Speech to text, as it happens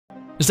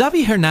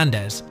Xavi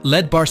Hernandez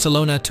led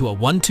Barcelona to a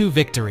 1-2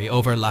 victory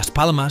over Las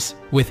Palmas,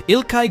 with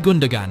Ilkay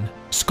Gundogan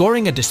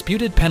scoring a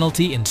disputed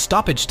penalty in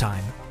stoppage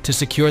time to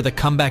secure the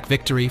comeback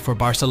victory for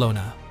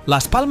Barcelona.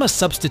 Las Palmas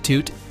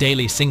substitute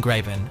Daley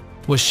Sinkgraven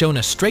was shown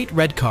a straight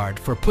red card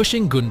for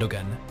pushing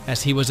Gundogan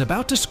as he was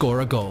about to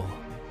score a goal.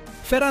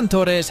 Ferran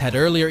Torres had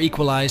earlier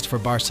equalized for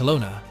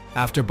Barcelona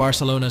after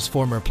Barcelona's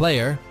former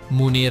player,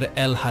 Munir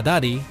El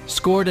Haddadi,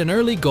 scored an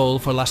early goal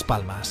for Las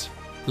Palmas.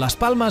 Las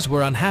Palmas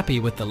were unhappy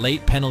with the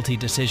late penalty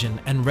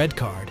decision and red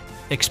card,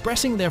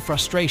 expressing their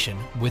frustration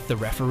with the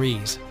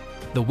referees.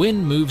 The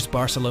win moves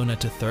Barcelona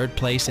to third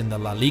place in the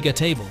LaLiga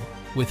table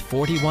with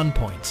 41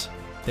 points,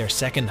 their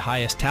second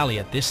highest tally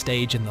at this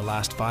stage in the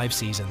last 5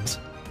 seasons.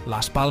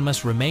 Las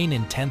Palmas remain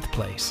in 10th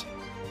place.